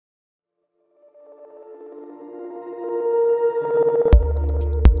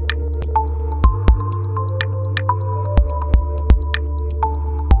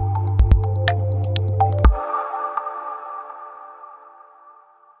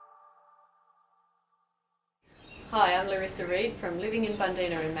Hi, I'm Larissa Reid from living in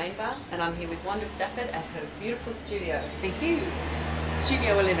Bundeena in Maianbar, and I'm here with Wanda Stafford at her beautiful studio. Thank you.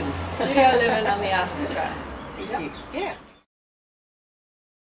 Studio 11. Studio 11 on the Harbour track. Thank you. Yeah.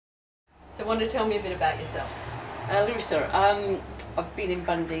 So Wanda, tell me a bit about yourself. Larissa, I've been in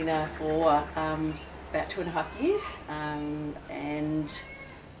Bundeena for about 2.5 years and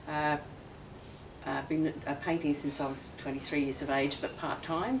I've been painting since I was 23 years of age, but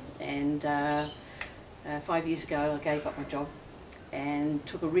part-time, and 5 years ago I gave up my job and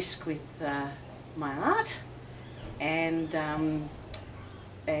took a risk with my art, and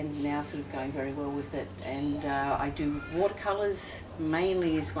now sort of going very well with it. And I do watercolours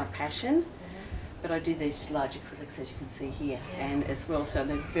mainly is my passion, but I do these large acrylics, as you can see here, and as well, so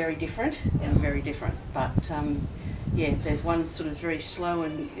they're very different and very different. But yeah, there's one sort of very slow,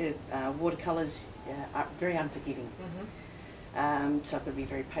 and watercolours are very unforgiving. So I've got to be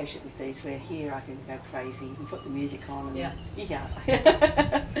very patient with these, where here I can go crazy and put the music on and yeah.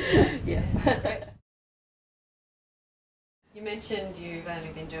 You mentioned you've only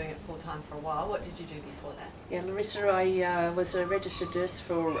been doing it full-time for a while. What did you do before that? Yeah, Larissa, I was a registered nurse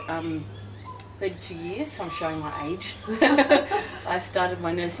for 32 years. I'm showing my age. I started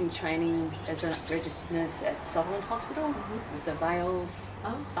my nursing training as a registered nurse at Sutherland Hospital with the veils,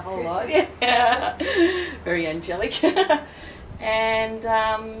 the whole lot. Yeah. Very angelic. And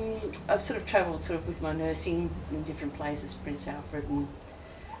I've sort of travelled with my nursing in different places, Prince Alfred, and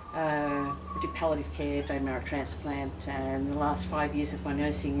did palliative care, bone marrow transplant, and the last 5 years of my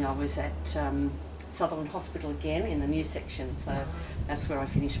nursing I was at Sutherland Hospital again in the new section, so that's where I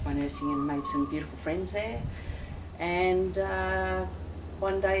finished my nursing and made some beautiful friends there. And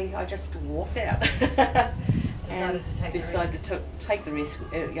one day I just walked out. Decided to take the risk.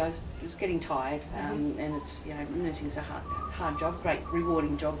 I was getting tired, and it's, nursing is a hard job, great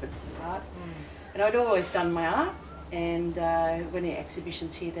rewarding job, but hard. And I'd always done my art, and went to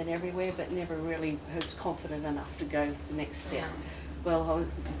exhibitions here, then everywhere, but never really was confident enough to go the next step. Well, I was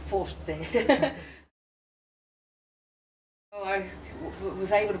forced there. I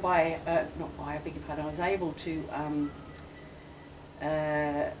was able to buy, not buy, I beg your pardon, I was able to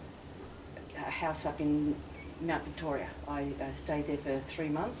a house up in Mount Victoria. I stayed there for 3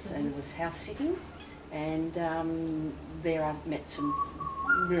 months, and it was house sitting, and there I met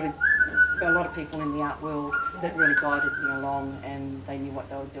a lot of people in the art world that really guided me along, and they knew what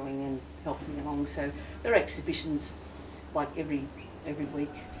they were doing and helped me along. So there are exhibitions like every week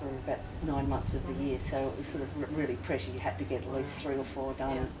for about 9 months of the year, so it was sort of really pressure. You had to get at least 3 or 4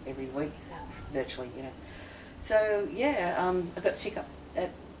 done every week, virtually, So yeah, I got sick up at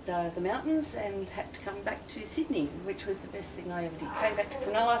the mountains and had to come back to Sydney, which was the best thing I ever did. Came back to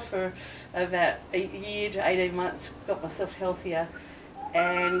Cronulla for about a year to 18 months, got myself healthier,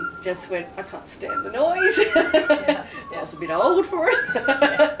 and just went, I can't stand the noise. I was a bit old for it.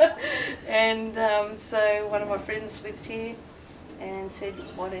 And so one of my friends lives here and said,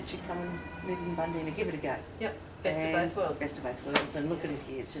 why don't you come and live in Bundeena, give it a go. Yep, best of both worlds. Best of both worlds, and look at it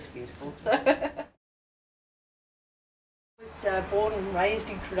here, it's just beautiful. I was born and raised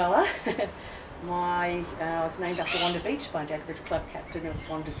in Cronulla. I was named after Wanda Beach. My dad was club captain of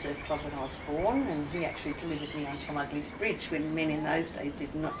Wanda Surf Club when I was born, and he actually delivered me on Tom Ugly's Bridge, when men in those days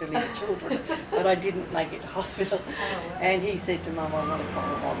did not deliver children. But I didn't make it to hospital. And he said to Mum, I want to call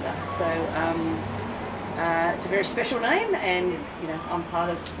her Wanda. So it's a very special name, and I'm part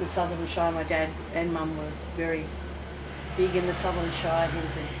of the Sutherland Shire. My dad and Mum were very big in the Sutherland Shire. He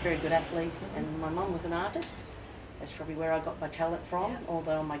was a very good athlete, and my mum was an artist. That's probably where I got my talent from,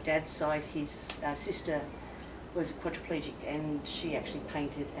 although on my dad's side his sister was a quadriplegic, and she actually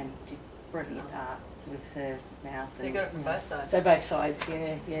painted and did brilliant art with her mouth. So you got it from both sides? So both sides,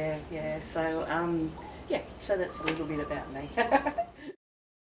 yeah. So, so that's a little bit about me.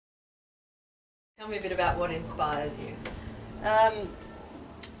 Tell me a bit about what inspires you.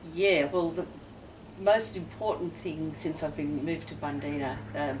 Well, the most important thing since I've been moved to Bundeena,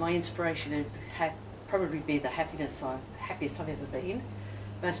 my inspiration had probably be the happiest I've ever been,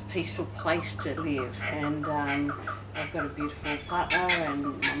 most peaceful place to live, and I've got a beautiful partner,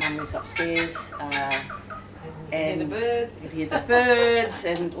 and my mum lives upstairs, and you hear the birds,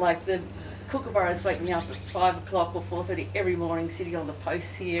 and like the kookaburras wake me up at 5 o'clock or 4:30 every morning, sitting on the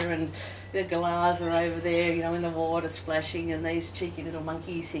posts here, and the galahs are over there, in the water splashing, and these cheeky little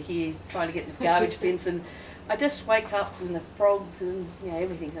monkeys are here trying to get the garbage bins, and I just wake up, and the frogs and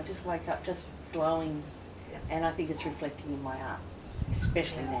everything, I just wake up just glowing, and I think it's reflecting in my art,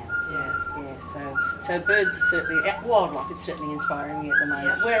 especially now. So birds are certainly, wildlife is certainly inspiring me at the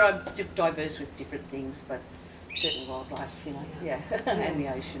moment, where I'm diverse with different things, but certainly wildlife, and the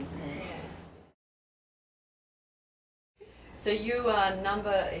ocean. So you are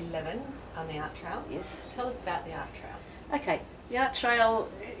number 11 on the art trail. Yes. Tell us about the art trail. Okay, the art trail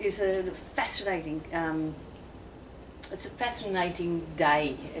is a fascinating. It's a fascinating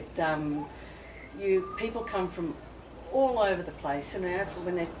day. People come from all over the place.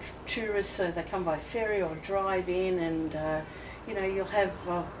 When they're tourists, so they come by ferry or drive in, and you'll have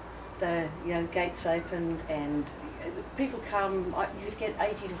the gates open and people come. You get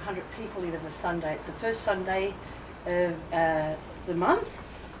 80 to 100 people in of a Sunday. It's the first Sunday of the month,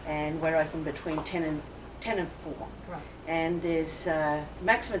 and we're open between 10 and 4. Right. And there's a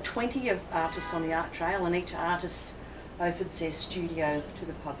maximum of 20 of artists on the art trail, and each artist opens their studio to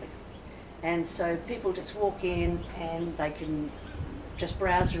the public. And so people just walk in and they can just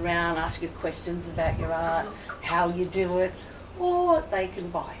browse around, ask you questions about your art, how you do it, or they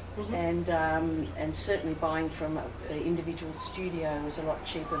can buy. And certainly buying from an individual studio is a lot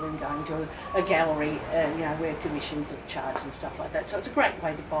cheaper than going to a gallery, where commissions are charged and stuff like that. So it's a great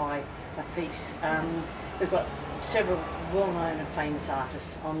way to buy a piece. We've got several well-known and famous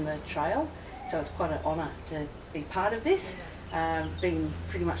artists on the trail, so it's quite an honour to be part of this. Being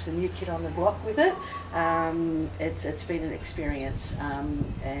pretty much the new kid on the block with it, it's been an experience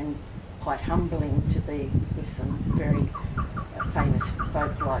and quite humbling to be with some very famous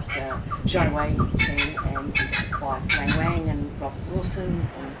folk like Zhou Wei and his wife Wang Wang and Robert Wilson,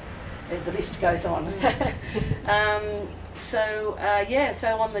 and the list goes on. So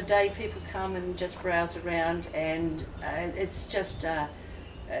on the day people come and just browse around, and it's just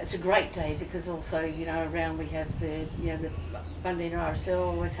it's a great day because also around we have the Bundeena RSL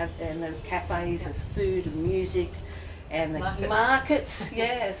always have, and the cafes, there's food and music and the markets.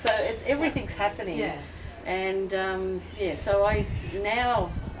 So everything's happening. Yeah. And so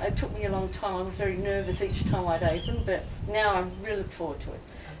it took me a long time. I was very nervous each time I'd open, but now I really look forward to it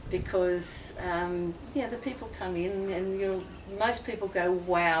because the people come in and most people go,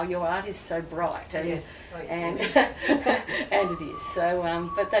 wow, your art is so bright, and yes. and it is.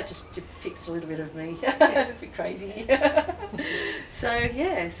 So but that just depicts a little bit of me, a bit crazy. So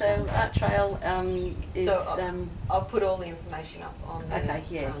art trail is. So I'll put all the information up on.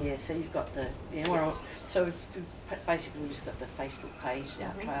 Okay, so you've got the so basically we've got the Facebook page, the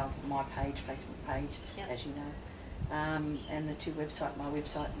art trail, my page, Facebook page, as you know. And the two websites, my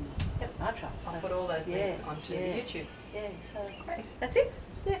website and art trail. I'll put all those links onto the YouTube. Yeah, so great. That's it.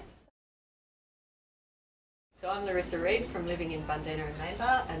 Yes. So I'm Larissa Reid from living in Bundeena and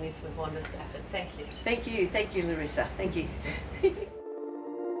Maianbar, and this was Wanda Stafford. Thank you. Thank you, Larissa. Thank you.